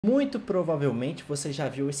Muito provavelmente você já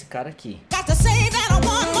viu esse cara aqui. Esse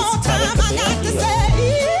cara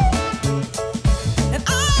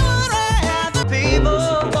é bem aqui,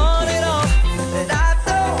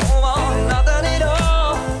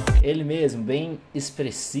 ele mesmo, bem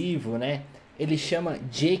expressivo, né? Ele chama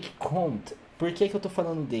Jake Conte. Por que que eu tô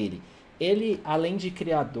falando dele? Ele, além de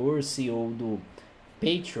criador, CEO do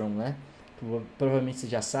Patreon, né? Provavelmente você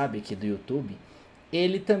já sabe aqui do YouTube.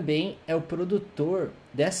 Ele também é o produtor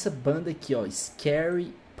dessa banda aqui, ó,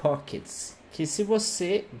 Scary Pockets. Que se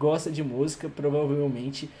você gosta de música,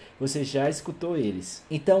 provavelmente você já escutou eles.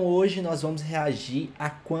 Então hoje nós vamos reagir a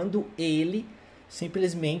quando ele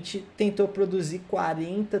simplesmente tentou produzir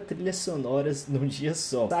 40 trilhas sonoras num dia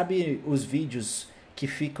só. Sabe os vídeos que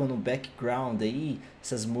ficam no background aí?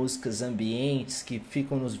 Essas músicas ambientes que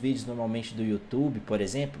ficam nos vídeos normalmente do YouTube, por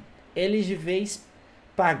exemplo? Eles de vez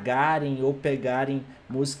pagarem ou pegarem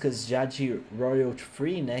músicas já de royalty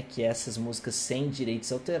free, né, que é essas músicas sem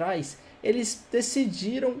direitos autorais, eles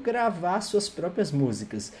decidiram gravar suas próprias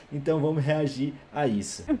músicas. Então vamos reagir a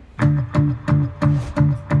isso.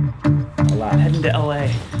 Olá. Heading to LA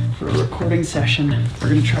for a recording session. We're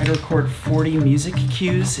going to try to record 40 music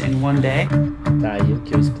cues in one day. Tá aí o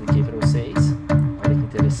que eu expliquei para vocês. Olha que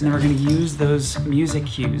interessante. And then we're going to use those music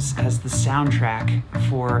cues as the soundtrack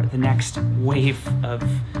for the next wave of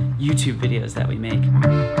YouTube videos that we make.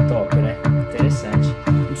 Top, né? Interessante.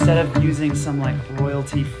 Instead of using some like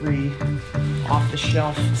royalty-free,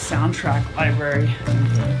 off-the-shelf soundtrack library,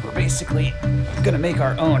 we're basically gonna make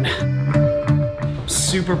our own. I'm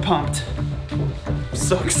super pumped. I'm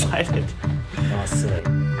so excited. Nossa,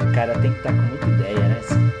 o cara tem que estar com muita ideia, né?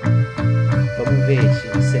 Vamos ver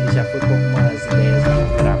se ele já foi com algumas ideias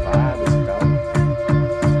gravadas e tal.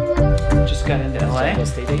 Just got into LA.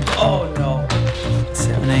 Gostei da ideia. Oh no!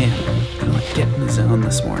 7 a.m. Gonna get in the zone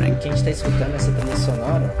this morning. Quem está escutando essa trilha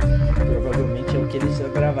sonora provavelmente é o que eles já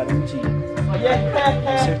gravaram um dia.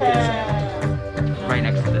 Com certeza. Right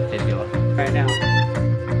next to the fibula. Right now.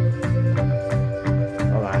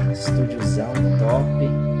 Olha lá, estúdiozão top.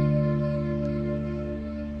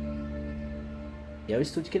 E é o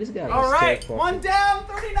estúdio que eles gravam. Alright, one down,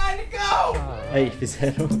 39 to go! Aí,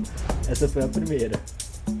 fizeram. Essa foi a primeira.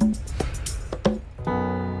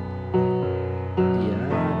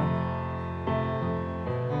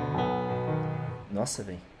 Nossa,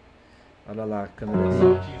 velho. Olha lá a câmera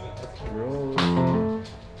dele.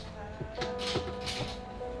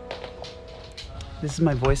 This is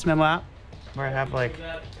my voice memo app where I have like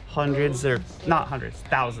hundreds, or not hundreds,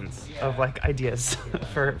 thousands of like ideas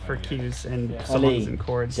for cues and songs and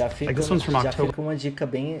chords. Like this one's from October. Já fica uma dica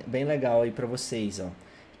bem legal aí pra vocês, ó.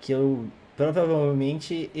 Que eu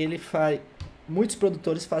provavelmente ele faz. Muitos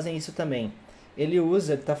produtores fazem isso também. Ele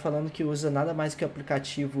tá falando que usa nada mais que o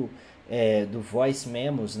aplicativo do Voice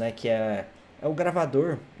Memos, né, que é o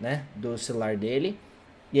gravador, né, do celular dele,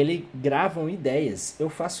 e ele gravam ideias. Eu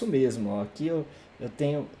faço o mesmo, ó. Aqui eu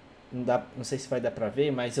tenho, não sei se vai dar pra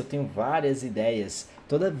ver, mas eu tenho várias ideias.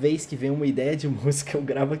 Toda vez que vem uma ideia de música eu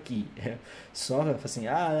gravo aqui, só assim,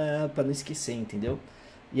 para não esquecer, entendeu?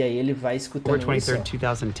 E aí ele vai escutando isso,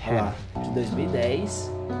 2010. Ó, lá, de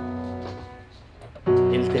 2010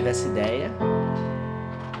 ele teve essa ideia,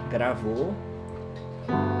 gravou.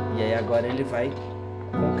 E aí agora ele vai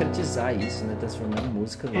concretizar isso, né, transformando em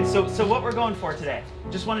música. So what we're going for today?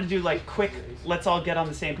 Just wanted to do like quick, let's all get on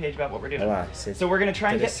the same page about what we're doing. Lá, so we're going to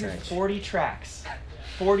try and get through 40 tracks,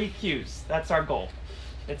 40 cues. That's our goal.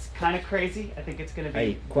 It's kind of crazy. I think it's going to be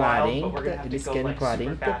aí, 40, wild, but we're going to have to go like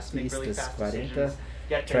super fast, make really fast decisions,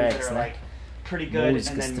 get things that are like pretty good,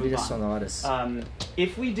 músicas, and then move trilhas on. sonoras.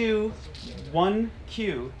 If we do one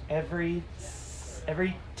cue every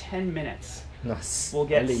 10 minutes, Nossa, we'll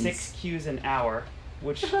get 6 cues an hour,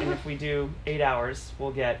 and if we do 8 hours,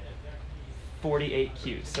 we'll get 48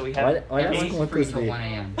 cues. So we have olha as contas dele.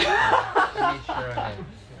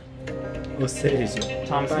 Ou seja,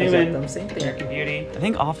 Thomas já Newman, estamos sem tempo. Beauty. I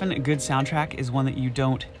think often a good soundtrack is one that you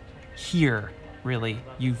don't hear, really.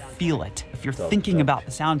 You feel it. If you're thinking about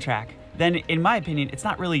the soundtrack, then in my opinion, it's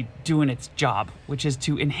not really doing its job, which is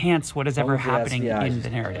to enhance what is ever happening in the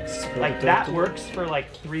narrative. Like that works for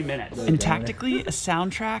like 3 minutes. And tactically, a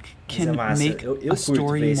soundtrack can make a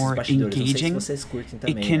story more engaging.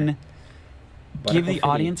 It can give the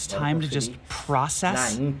audience time to just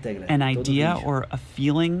process an idea or a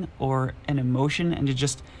feeling or an emotion and to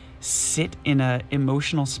just sit in an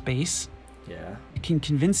emotional space. It can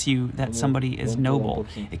convince you that somebody is noble.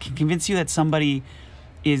 It can convince you that somebody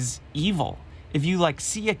is evil. If you like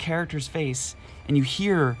see a character's face and you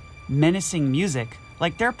hear menacing music,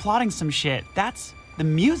 like they're plotting some shit, that's the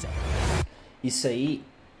music. Isso aí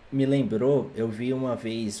me lembrou, eu vi uma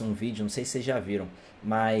vez um vídeo, não sei se vocês já viram,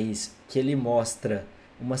 mas que ele mostra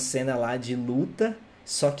uma cena lá de luta,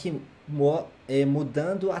 só que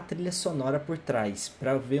mudando a trilha sonora por trás,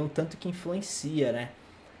 pra ver um tanto que influencia, né?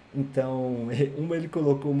 Então, ele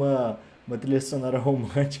colocou uma trilha sonora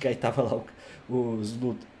romântica, aí tava lá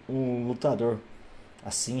um lutador,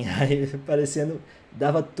 assim, aí parecendo,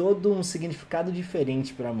 dava todo um significado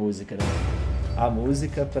diferente pra música, né? A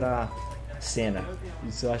música pra cena.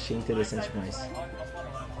 Isso eu achei interessante demais.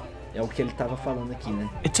 É o que ele tava falando aqui, né?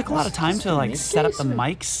 It took a lot of time to like set up the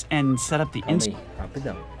mics and set up the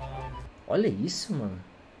rapidão. Olha isso, mano.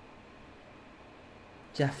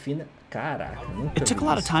 Que afina. Caraca, nunca It took a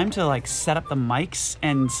lot of time to like set up the mics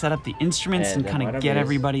and set up the instruments and kind of get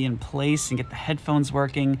everybody in place and get the headphones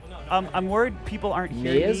working. I'm worried people aren't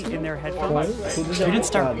hearing me in their headphones. We didn't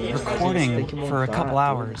start recording for a couple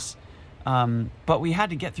hours, but we had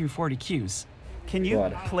to get through 40 cues. Can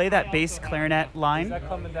you play that bass clarinet line? Is that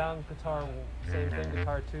coming down guitar, same thing,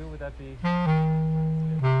 guitar 2? Would that be?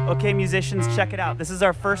 Okay, musicians, check it out. This is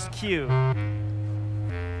our first cue.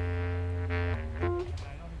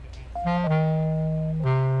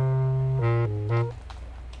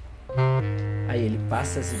 Aí ele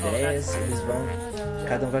passa as ideias, eles vão,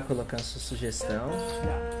 cada um vai colocando sua sugestão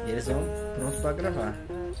e eles vão pronto para gravar.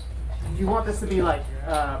 Do you want this to be like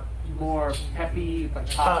more peppy,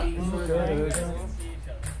 like poppy sort of thing?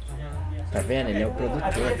 Tá vendo? Ele é o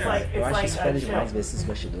produtor, cara. Eu acho espero demais ver esses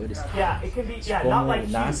bastidores. Como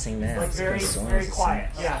nascem, né, as canções,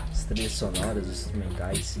 assim, as trilhas sonoras, os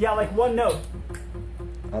instrumentais.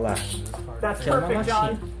 Olha lá. Que é uma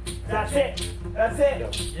notinha.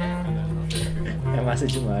 É massa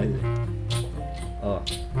demais, velho. Ó.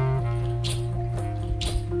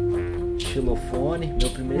 Xilofone. Meu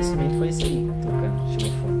primeiro instrumento foi esse aí, tocando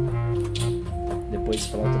xilofone. Depois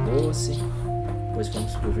flauta doce. Depois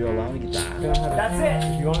fomos pro violão e guitarra.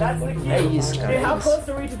 É isso, cara. How close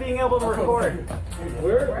are we to being able to record?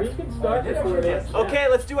 We can start recording. Okay,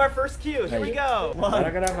 let's do our first cue. Here we go. Bora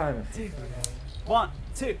gravar, meu filho. 1,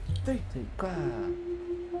 2, 3.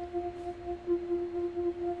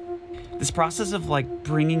 This process of like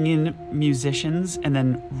bringing in musicians and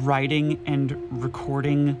then writing and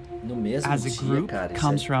recording as a group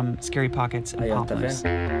comes from Scary Pockets and Pomplamoose.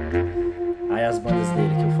 Aí as bandas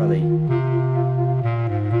dele que eu falei.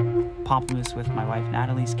 Pomplamoose with my wife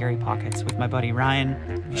Natalie, Scary Pockets with my buddy Ryan.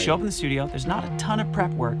 We show up in the studio, there's not a ton of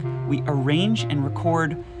prep work. We arrange and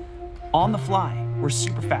record on the fly. We're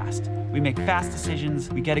super fast. We make fast decisions,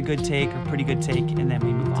 we get a good take or pretty good take, and then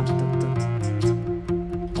we move on.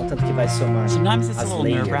 Sometimes it's a little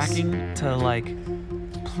nerve-wracking to like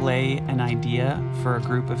play an idea for a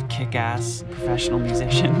group of kick-ass professional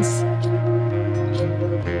musicians.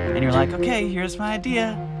 And you're like, okay, here's my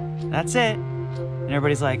idea. That's it. And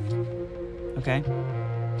everybody's like, okay.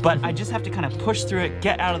 But I just have to kind of push through it,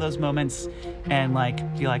 get out of those moments, and like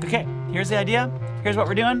be like, okay, here's the idea. Here's what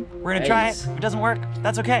we're doing. We're gonna try it. If it doesn't work,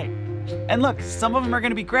 that's okay. And look, some of them are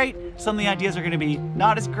gonna be great. Some of the ideas are gonna be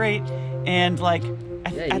not as great. And like,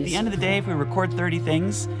 at the end of the day, if we record 30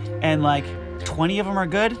 things and like 20 of them are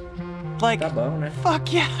good, like,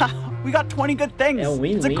 fuck yeah, we got 20 good things.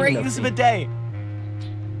 It's a great use of a day.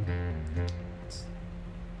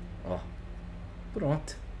 Ó,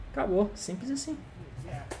 pronto, acabou, simples assim.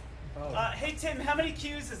 Hey Tim, how many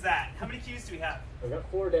cues is that? How many cues do we have? I got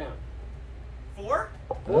 4 down. 4?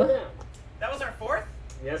 4 down. That was our 4th?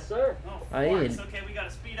 Yes, sir. Oh, 4. It's okay, we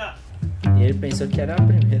gotta speed up. E ele pensou que era a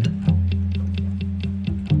primeira.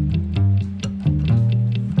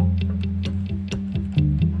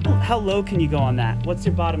 How low can you go on that? What's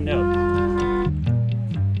your bottom note?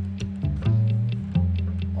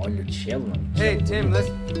 Olha o cello, mano. Hey Tim, let's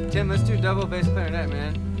do double bass clarinet,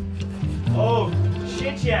 man. Oh,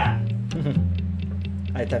 shit yeah.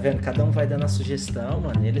 Aí tá vendo? Cada um vai dando a sugestão,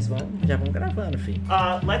 mano. E eles já vão gravando, filho.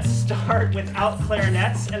 Let's start without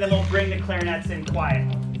clarinets, and then we'll bring the clarinets in quiet.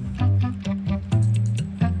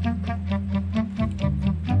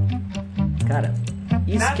 Cara,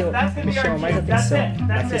 isso que me chama mais atenção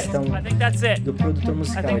na questão do produtor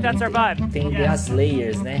musical. Ele entender as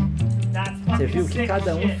layers, né? Você viu que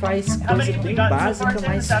cada um faz coisa bem básica,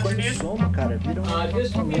 mas quando soma, cara, vira uma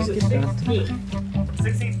música e tanto.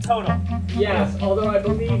 16 total. Yes, although I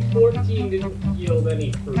believe 14 didn't yield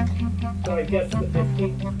any fruit. So I guess the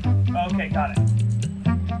 15. Okay, got it.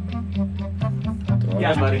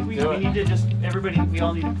 Yeah, we need to just, everybody, we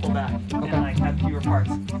all need to pull back and like have fewer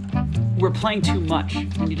parts. We're playing too much.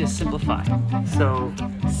 We need to simplify. So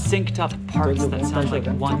synced up parts that sound like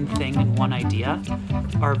one thing and one idea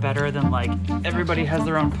are better than like everybody has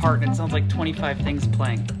their own part and it sounds like 25 things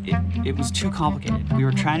playing. It was too complicated. We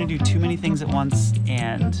were trying to do too many things at once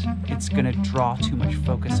and it's gonna draw too much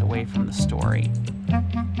focus away from the story.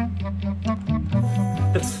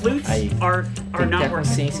 The flutes are not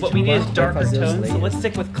working. What we need is darker tones, so let's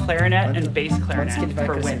stick with clarinet and bass clarinet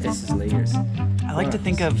for winds. I like to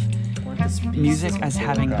think of music as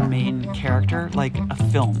having a main character, like a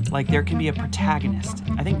film. Like there can be a protagonist.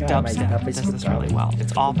 I think dubstep does this really well.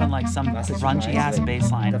 It's often like some grungy ass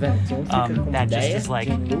bass line that just is like,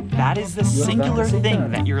 that is the singular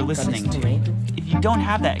thing that you're listening to. If you don't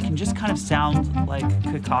have that, it can just kind of sound like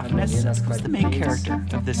cacophonous. Who's the main character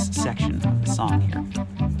of this section of the song here?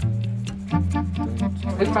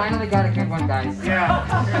 We finally got a good one, guys. Yeah.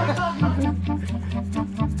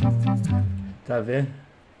 Tá vendo?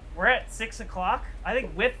 We're at 6 o'clock. I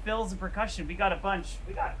think with fills and percussion, we got a bunch.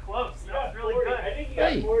 We got close. That was really good. I think you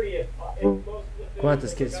got 40 if most of the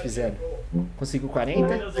Quantas que eles fizeram? Conseguiu 40?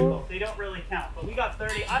 Those are cool. They don't really count, but we got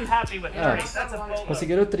 30. I'm happy with 30. That's a full.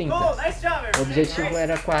 Conseguiram 30. Cool, nice job, O objetivo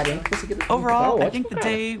era 40, conseguiram 30. Overall, Tá I think ótimo, the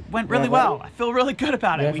cara. day went really well. I feel really good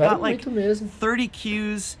about it. We got like muito mesmo. 30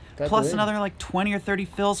 cues, Tá plus doido. another like 20 or 30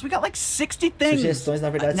 fills. We got like 60 things. Sugestões,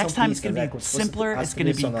 na verdade, Next são time it's pistas, going né? to Como be se fosse simpler, as it's going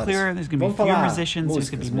to be trilhas sonoras. clearer, there's going to be Vamos fewer falar musicians, there's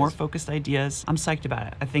going to be músicas more mesmo. focused ideas. I'm psyched about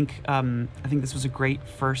it. I think this was a great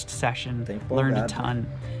first session. Learned a ton.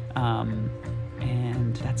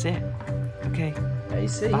 And that's it. Okay. É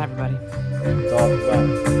isso aí. Bye, everybody. Top, vai.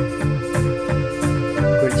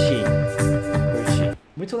 Curti.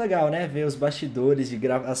 Muito legal, né? Ver os bastidores de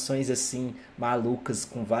gravações assim, malucas,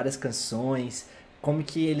 com várias canções. Como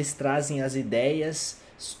que eles trazem as ideias,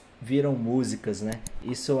 viram músicas, né?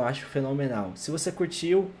 Isso eu acho fenomenal. Se você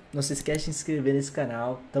curtiu, não se esquece de se inscrever nesse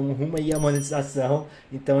canal. Estamos rumo aí à monetização.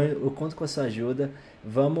 Então eu conto com a sua ajuda.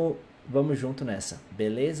 Vamos junto nessa.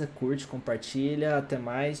 Beleza? Curte, compartilha. Até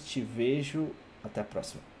mais. Te vejo. Até a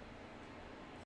próxima.